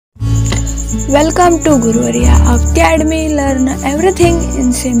Welcome to Guruvarya Academy. Learn everything in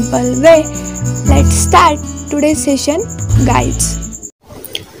simple way. Let's start today's session. Guides.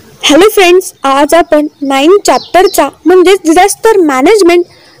 Hello friends, आज आपण 9 चॅप्टरचा म्हणजे disaster management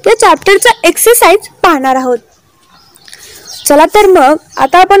या चॅप्टरचा exercise पाहणार आहोत. चला तर मग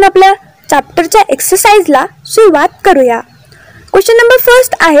आता आपण आपल्या चॅप्टरच्या एक्सरसाइजला सुरुवात करूया. क्वेश्चन नंबर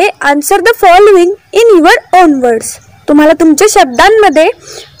फर्स्ट आहे, answer the following in your own words. तुम्हाला तुमच्या शब्दांमध्ये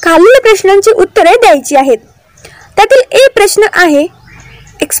खालील प्रश्नांची उत्तरे द्यायची आहेत. त्यातील ए प्रश्न आहे,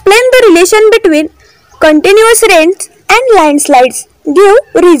 explain the relation between continuous rains and लँडस्लाइड्स.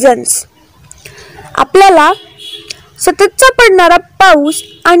 Give reasons. आपल्याला सततचा पडणारा पाऊस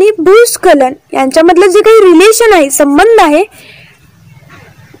आणि भूस्खलन यांच्यामधलं जे काही रिलेशन आहे, संबंध आहे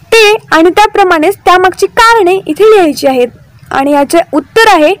ते आणि त्याप्रमाणेच त्यामागची कारणे इथे लिहायची आहेत. आणि याचे उत्तर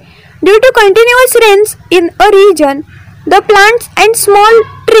आहे, due to continuous rains in a reason the plants and small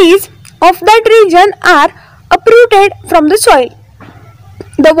trees of that region are uprooted from the soil.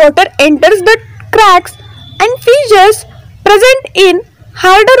 The water enters the cracks and fissures present in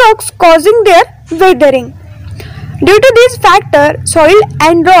harder rocks, causing their weathering. Due to this factor, soil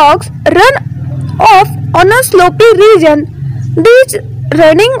and rocks run off on a slopy region. This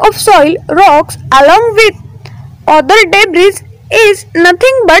running of soil rocks along with other debris is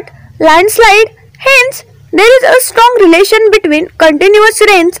nothing but landslide. Hence, there is a strong relation between continuous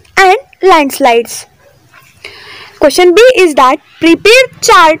rains and landslides. Question B is that prepare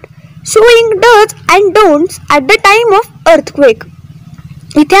chart showing do's and don'ts at the time of earthquake.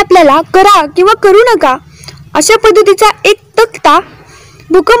 इथे आपल्याला करा किंवा करू नका अशा पद्धतीचा एक तक्ता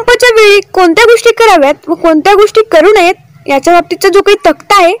भूकंपाच्या वेळी कोणत्या गोष्टी कराव्यात व कोणत्या गोष्टी करू नयेत याच्या बाबतीचा जो काही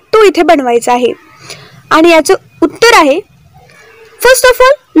तक्ता आहे तो इथे बनवायचा आहे. आणि याचं उत्तर आहे, first of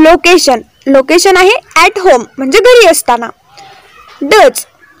all location. Location आहे ॲट होम म्हणजे घरी असताना. डच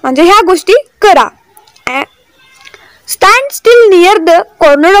म्हणजे ह्या गोष्टी करा. Stand still near the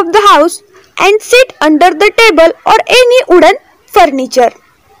corner of the house and sit under the table or any wooden furniture.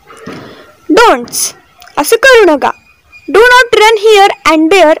 Don'ts असं करू नका. Do not run here and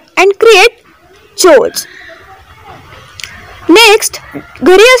there and create chores. Next,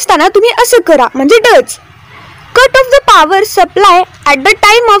 घरी असताना तुम्ही असं करा म्हणजे Dutch. Cut off the power supply at the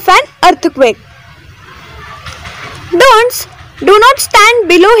time of an earthquake. Don'ts, do not stand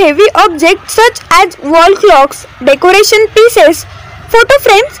below heavy objects such as wall clocks, decoration pieces, photo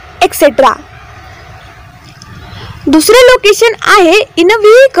frames, etc. दुसरे location आहे in a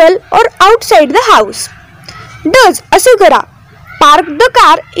vehicle or outside the house. Does असं करा. Park the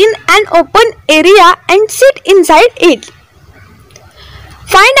car in an open area and sit inside it.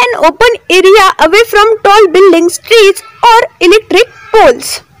 Find an open area away from tall buildings, trees or electric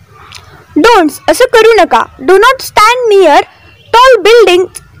poles. Don'ts असं करू नका. Do not stand near tall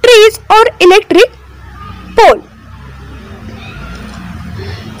buildings, trees or electric pole.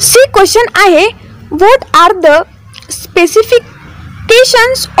 C question आहे, what are the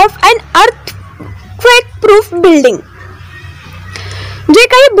specifications of an earthquake proof building? जे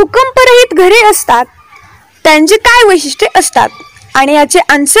काही भूकंपरहित घरे असतात त्यांचे काय वैशिष्ट्ये असतात? आणि याचे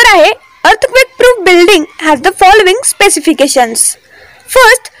आन्सर आहे, earthquake proof building has the following specifications.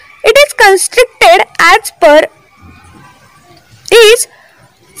 First, it is constructed as per is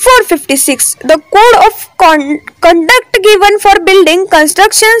 456, the code of conduct given for building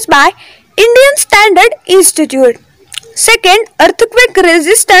constructions by Indian Standard Institute. Second, earthquake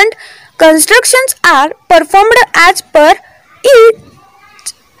resistant constructions are performed as per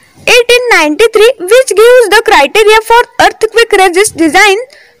 1893, which gives the criteria for earthquake resist design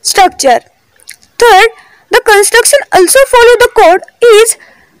structure. Third, the construction also follow the code is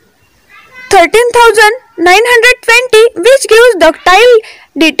 13920, which gives ductile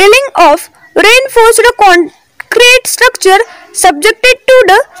detailing of reinforced concrete structure subjected to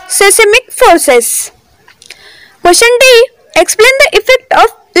the seismic forces. Question D, explain the effect of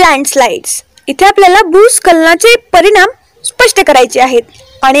landslides. इथे आपल्याला भूस्खलनाचे परिणाम स्पष्ट करायचे आहेत.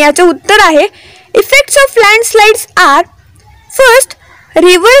 आणि याचे उत्तर आहे, effects of लँडस्लाइड्स are, first,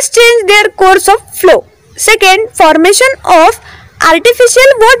 reverse change there course of flow. Second, formation of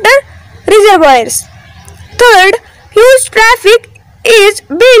artificial water रिझर्वायर्स. Third, huge traffic is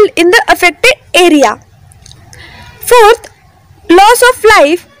build in the affected area. Fourth, loss of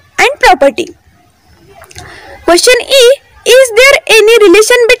life and property. Question E, is there any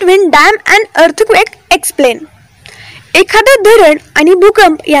relation between dam and earthquake? Explain. एखादा धरण आणि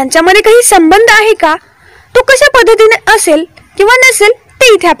भूकंप यांच्यामध्ये काही संबंध आहे का? तो कशा पद्धतीने असेल किंवा नसेल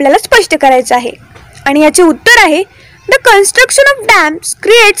ते इथे आपल्याला स्पष्ट करायचं आहे. आणि याचे उत्तर आहे, the construction of dams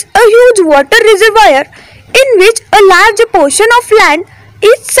creates a huge water reservoir in which a large portion of land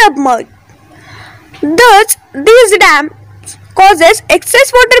is submerged. Thus, these dams causes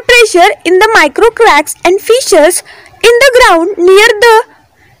excess water pressure in the micro cracks and fissures in the ground near the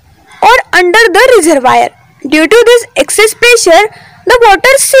or under the reservoir. Due to this excess pressure, the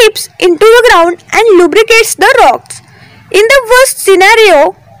water seeps into the ground and lubricates the rocks. In the worst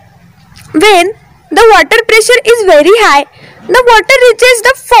scenario, when the water pressure is very high, the water reaches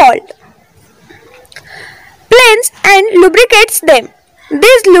the fault planes and lubricates them.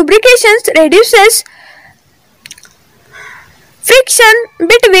 These lubrications reduces friction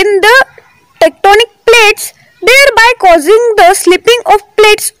between the tectonic plates, thereby causing the slipping of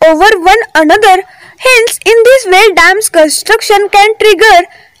plates over one another. Hence, in this way, dams construction can trigger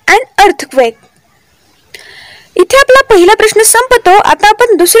an earthquake. इथे आपला पहिला प्रश्न संपतो. आता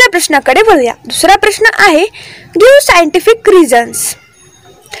आपण दुसऱ्या प्रश्नाकडे वळूया. दुसरा प्रश्न आहे, गिव्ह सायंटिफिक रिझन्स.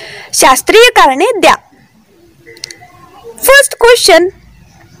 शास्त्रीय कारणे द्या. First question,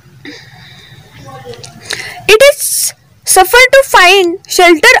 it is suffer to find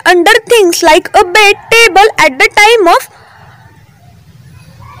shelter under things like a bed, table at the time of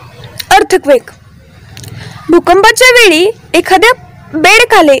earthquake. भूकंपाच्या वेळी एखाद्या बेड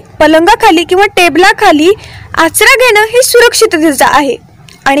खाली, पलंगाखाली किंवा टेबलाखाली आसरा घेणं हे सुरक्षिततेचं आहे.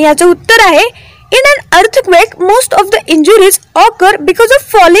 आणि याचं उत्तर आहे, इन अन earthquake most of the injuries occur because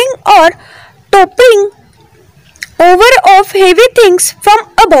of falling और toppling over of heavy things from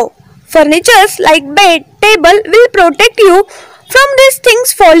above. Furnitures like bed, table will protect you from these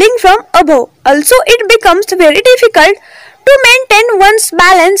things falling from above. Also, it becomes very difficult to maintain one's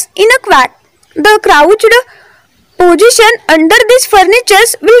balance in a quake. The crouched position under these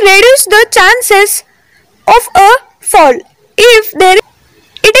furnitures will reduce the chances of a fall. If there,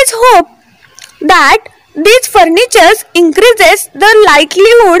 it is hoped that these furnitures increases the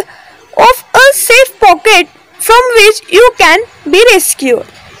likelihood of a safe pocket from which you can be rescued.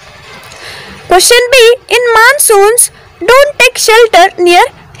 Question B. In monsoons, don't take shelter near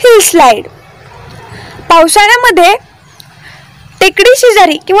hillside. पावसाळ्यामध्ये टेकडी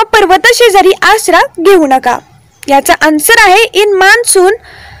शेजारी किंवा पर्वता शेजारी आसरा घेऊ नका. याचा answer आहे, इन monsoon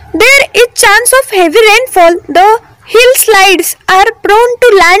there is chance of heavy rainfall. The hill slides are prone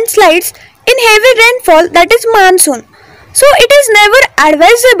to लँडस्लाइड्स in heavy rainfall, that is monsoon. So it is never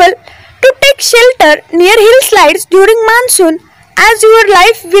ॲडवाइजेबल to take shelter near hillsides during monsoon, as your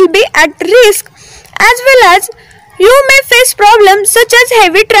life will be at risk, as well as you may face problems such as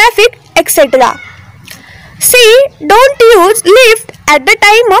heavy traffic, etc. C. Don't use lift at the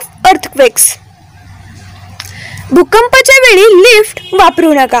time of earthquakes. भूकंपाच्या वेळी lift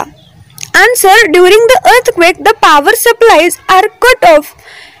वापरू नका. Answer. During the earthquake, the power supplies are cut off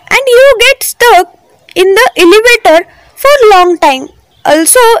and you get stuck in the elevator for long time.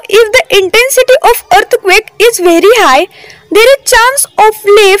 Also, if the intensity of earthquake is very high, there is chance of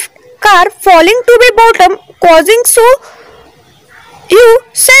lift car falling to the bottom, causing so you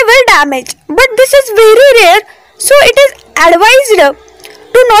severe damage. But this is very rare, so it is advised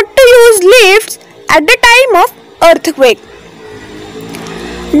to not to use lifts at the time of earthquake.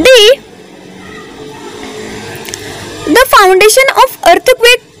 D. The foundation of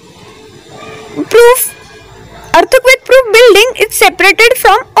earthquake proof building is separated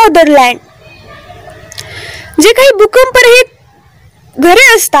from other land. जे काही भूकंपरहित घरे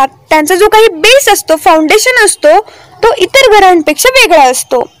असतात त्यांचा जो काही base असतो, foundation असतो, तो इतर घरांपेक्षा वेगळा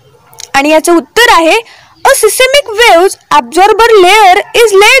असतो. आणि याचं उत्तर आहे, अ seismic waves अब्सॉर्बर layer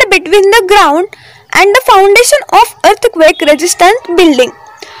is lead between the ground and the foundation of earthquake resistant building.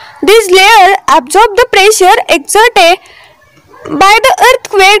 This layer absorb the pressure exerted by the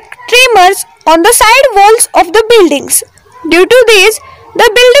earthquake tremors on the side walls of the buildings. Due to this, the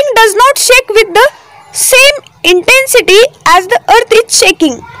building does not shake with the same intensity as the earth is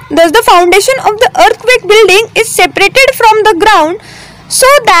shaking. Thus, the foundation of the earthquake building is separated from the ground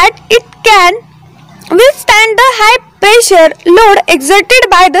so that it can withstand the high pressure load exerted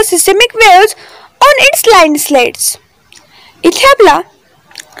by the seismic waves on its landslides. इथे आपला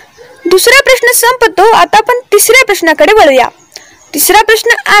दुसरा प्रश्न संपतो. आता आपण तिसऱ्या प्रश्नाकडे वळूया. तिसरा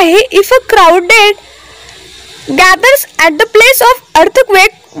प्रश्न आहे, if a crowded गॅदर्स at the place of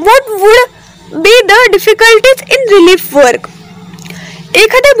earthquake, what would be the difficulties in relief work.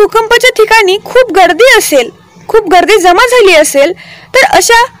 एखाद्या भूकंपाच्या ठिकाणी खूप गर्दी जमा झाली असेल तर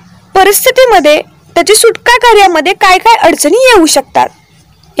अशा परिस्थितीमध्ये त्याची सुटका कार्यामध्ये काय काय अडचणी येऊ शकतात.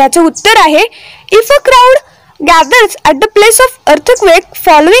 याचं उत्तर आहे, if a crowd गॅदर्स at the place of earthquake,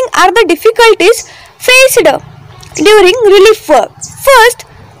 following are the difficulties faced during relief work. First,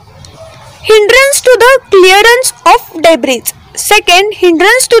 hindrance to the clearance of debris. Second,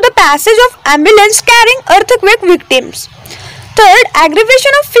 hindrance to the passage of ambulance carrying earthquake victims. Third,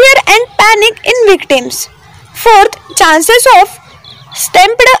 aggravation of fear and panic in victims. Fourth, chances of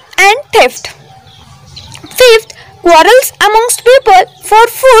stampede and theft. Fifth, quarrels amongst people for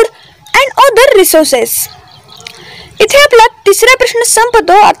food and other resources. इथे आपला तिसरा प्रश्न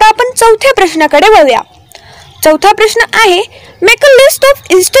संपतो. आता आपण चौथ्या प्रश्नाकडे वळूया. चौथा प्रश्न आहे, make a list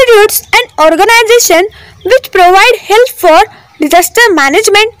of institutes and organisation which provide help for disaster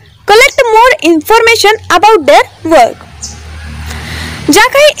management. Collect more information about their work. ज्या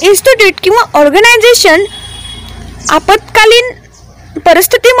काही इन्स्टिट्यूट किंवा ऑर्गनायझेशन आपत्कालीन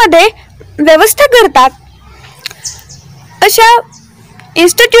परिस्थितीमध्ये व्यवस्था करतात, अशा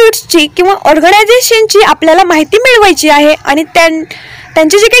इन्स्टिट्यूट्सची किंवा ऑर्गनायझेशनची आपल्याला माहिती मिळवायची आहे आणि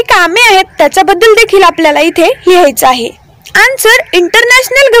त्यांची जी काही कामे आहेत त्याच्याबद्दल देखील आपल्याला इथे लिहायचं आहे. Answer,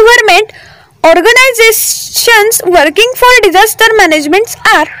 international government organizations working for disaster management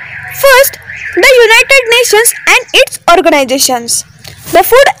are: first, the United Nations and its organizations, the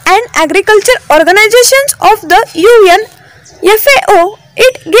Food and Agriculture Organizations of the UN, FAO.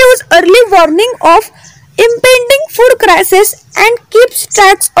 It gives early warning of impending food crisis and keeps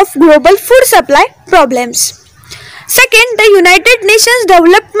track of global food supply problems. Second, the United Nations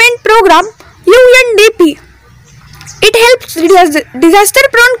Development Program, UNDP. It helps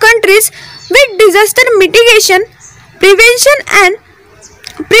disaster-prone countries with disaster mitigation, prevention and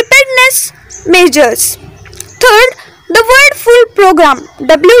preparedness measures. Third, the World Food Program,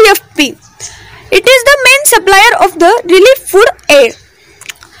 WFP. It is the main supplier of the relief food aid.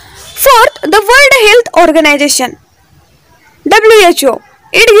 Fourth, the World Health Organization, WHO.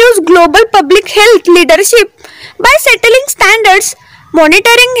 It gives global public health leadership by settling standards,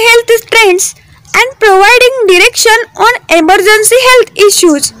 monitoring health trends, and providing direction on emergency health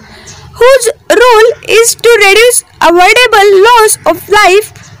issues, whose role is to reduce avoidable loss of life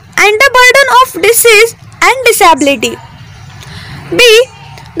and the burden of disease and disability. B.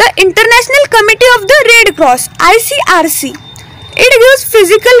 The International Committee of the Red Cross, ICRC. It gives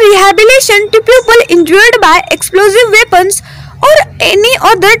physical rehabilitation to people injured by explosive weapons or any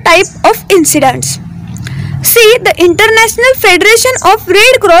other type of incidents. C. The International Federation of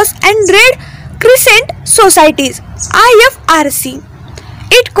Red Cross and Red Crescent Societies, IFRC.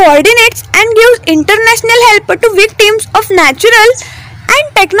 It coordinates and gives international help to victims of natural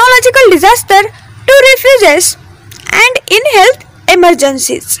and technological disaster, to refugees, and in health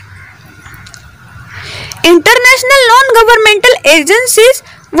emergencies. International non-governmental agencies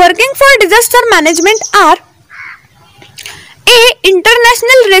working for disaster management are: A.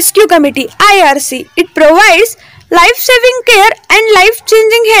 International Rescue Committee, IRC. It provides life-saving care and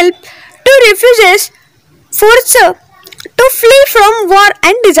life-changing help to refugees forced to flee from war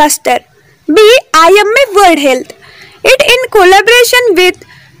and disaster. B. IMA World Health. It, in collaboration with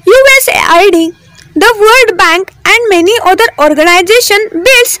USAID, the World Bank and many other organizations,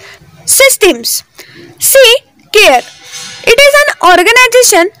 builds systems. C. CARE. It is an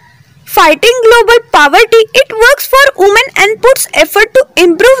organization fighting global poverty. It works for women and puts effort to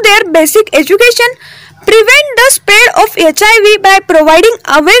improve their basic education, prevent the spread of HIV by providing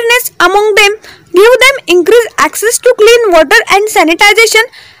awareness among them, give them increased access to clean water and sanitization,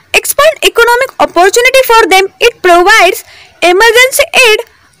 expand economic opportunity for them. It provides emergency aid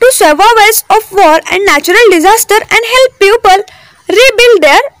to survivors of war and natural disaster and help people rebuild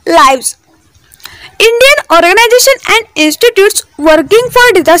their lives. Indian organizations and institutes working for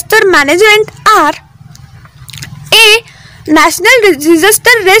disaster management are: A. National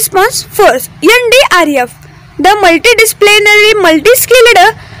Disaster Response Force, NDRF. The multidisciplinary, multi-skilled,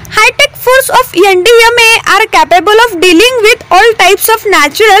 high-tech force of NDMA are capable of dealing with all types of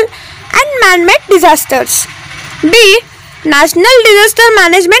natural and man-made disasters. B. National Disaster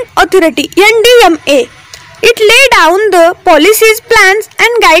Management Authority, NDMA. It lay down the policies, plans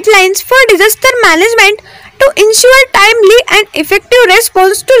and guidelines for disaster management to ensure timely and effective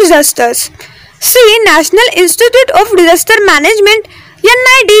response to disasters. C. National Institute of Disaster Management,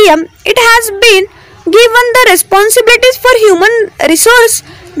 NIDM. It has been given the responsibilities for human resource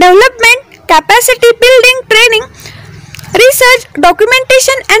development, capacity building, training, research,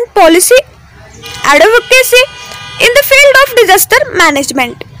 documentation and policy advocacy in the field of disaster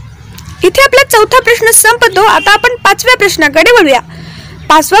management. इथे आपला चौथा प्रश्न संपतो. आता आपण पाचव्या प्रश्नाकडे वळूया.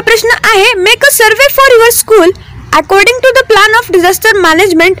 पाचवा प्रश्न आहे, make a survey for your school according to the plan of disaster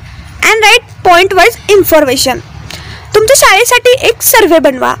management and write point wise information. तुमच्या शाळेसाठी एक सर्वे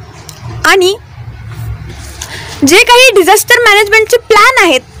बनवा आणि जे काही डिझास्टर मॅनेजमेंटचे प्लॅन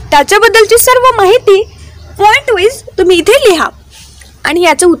आहेत त्याच्याबद्दलची सर्व माहिती पॉइंट वाईज तुम्ही इथे लिहा. आणि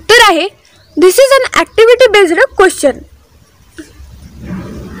याचं उत्तर आहे, this is an activity based question.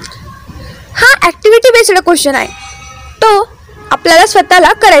 हा ॲक्टिव्हिटी बेस्ड क्वेश्चन आहे. तो आपल्याला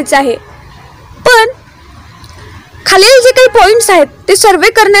स्वतःला करायचं आहे. पण खालील जे काही पॉइंट्स आहेत ते सर्वे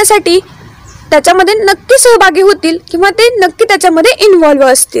करण्यासाठी त्याच्यामध्ये नक्की सहभागी होतील किंवा ते नक्की त्याच्यामध्ये इन्व्हॉल्व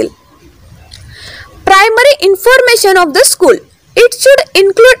असतील. Primary information of the school. It should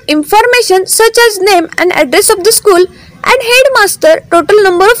include information such as name and address of the school and headmaster, total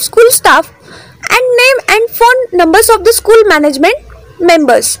number of school staff, and name and phone numbers of the school management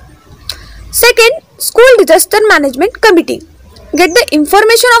members. Second, school disaster management committee. Get the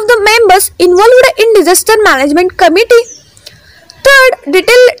information of the members involved in disaster management committee. Third,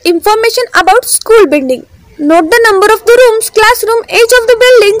 detailed information about school building. Note the number of the rooms, classroom, age of the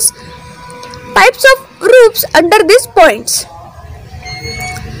buildings, types of roofs under these points.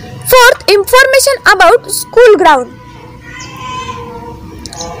 Fourth, information about school ground.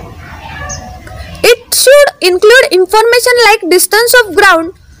 It should include information like distance of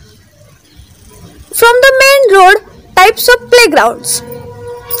ground from the main road, types of playgrounds.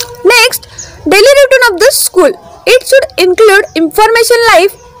 Next, daily routine of the school. It should include information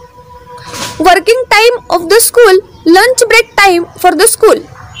like working time of the school, lunch break time for the school.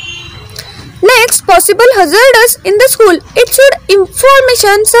 Next, possible hazards in the school. It should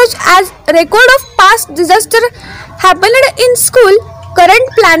information such as record of past disaster happened in school,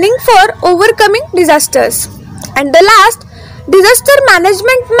 current planning for overcoming disasters. And the last, disaster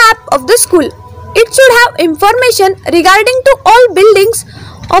management map of the school. It should have information regarding to all buildings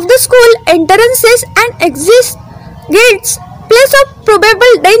of the school, entrances and exits, gates, place of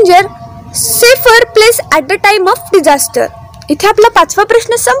probable danger, safer place at the time of disaster. इथे आपला 5वा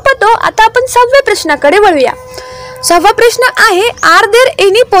प्रश्न संपतो. आता आपण 6व्या प्रश्नाकडे वळूया. 6वा प्रश्न आहे, are there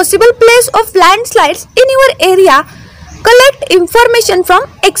any possible place of लँडस्लाइड्स in your area? Collect information from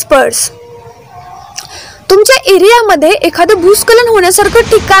experts. तुमच्या एरियामध्ये एखादं भूस्खलन होण्यासारखं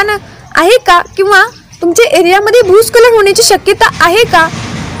ठिकाण आहे का किंवा तुमच्या एरियामध्ये भूस्खलन होण्याची शक्यता आहे का,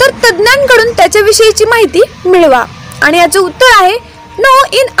 तर तज्ञांकडून त्याच्याविषयीची माहिती मिळवा. आणि याचं उत्तर आहे no,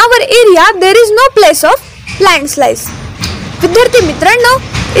 in our area there is no place of लँडस्लाइड्स. विद्यार्थी मित्रांनो,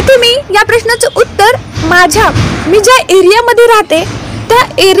 इथे मी या प्रश्नाचं उत्तर मी ज्या एरियामध्ये राहते त्या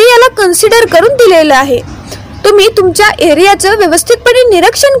एरियाला कन्सिडर करून दिलेलं आहे. तुम्ही तुमच्या एरियाचं व्यवस्थितपणे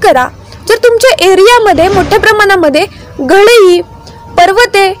निरीक्षण करा. जर तुमच्या एरियामध्ये मोठ्या प्रमाणामध्ये गळई,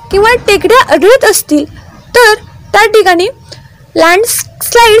 पर्वते किंवा टेकड्या आढळत असतील तर त्या ठिकाणी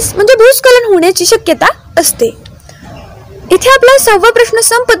लँडस्लाइड्स म्हणजे भूस्खलन होण्याची शक्यता असते. इथे आपला 6वा प्रश्न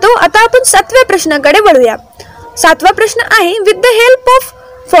संपतो. आता आपण 7व्या प्रश्नाकडे वळूया. 7वा प्रश्न आहे, with the help of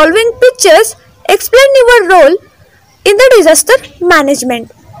following pictures explain your role in the disaster management.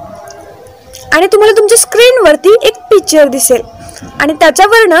 आणि तुम्हाला तुमच्या स्क्रीनवरती एक पिक्चर दिसेल आणि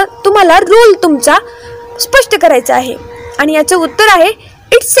त्याच्यावरनं तुम्हाला रोल तुमचा स्पष्ट करायचा आहे. आणि याचं उत्तर आहे,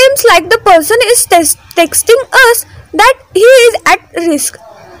 it seems like the person is texting us that he is at risk.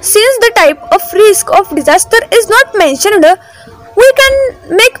 Since the type of risk of disaster is not mentioned, we can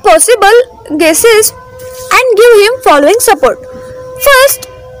make possible guesses and give him following support.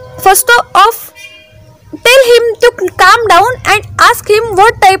 First off, tell him to calm down and ask him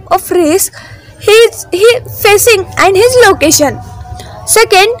what type of risk he is facing and his location.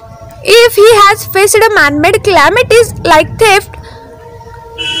 Second, if he has faced a man-made calamities like theft,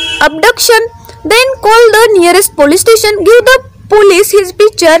 abduction, then call the nearest police station, give the police his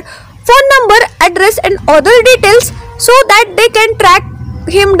picture, phone number, address and other details so that they can track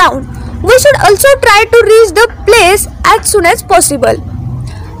him down. We should also try to reach the place as soon as possible.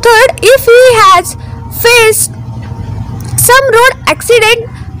 Third, if he has faced some road accident,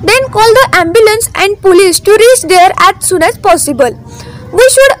 then call the ambulance and police to reach there as soon as possible. We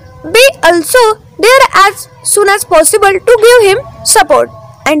should be also there as soon as possible to give him support.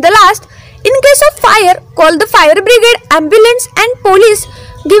 And the last, in case of fire, call the fire brigade, ambulance and police,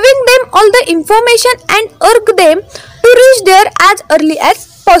 giving them all the information and urge them to reach there as early as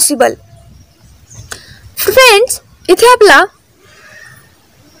possible. Friends, इथे आपला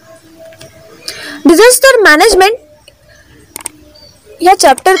disaster management या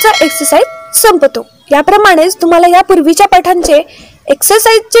चॅप्टरचा exercise संपतो. याप्रमाणेच तुम्हाला या पूर्वीच्या पाठांचे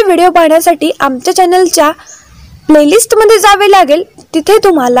एक्सरसाइजचे video पाहण्यासाठी आमच्या चॅनलच्या प्लेलिस्टमध्ये जावे लागेल. तिथे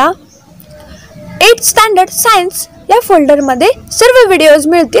तुम्हाला 8th स्टँडर्ड सायन्स या फोल्डरमध्ये सर्व व्हिडिओज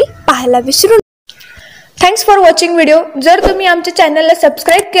मिळतील, पाहायला विसरू नका. Thanks for watching video. जर तुम्ही आमच्या चॅनलला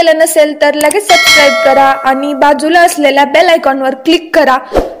सबस्क्राईब केलं नसेल तर लगेच सबस्क्राईब करा आणि बाजूला असलेल्या बेल आयकॉनवर क्लिक करा,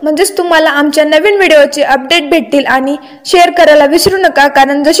 म्हणजेच तुम्हाला आमच्या नवीन व्हिडिओचे अपडेट भेटतील. आणि शेअर करायला विसरू नका,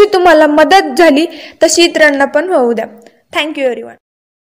 कारण जशी तुम्हाला मदत झाली तशी इतरांना पण होऊ द्या. Thank you everyone.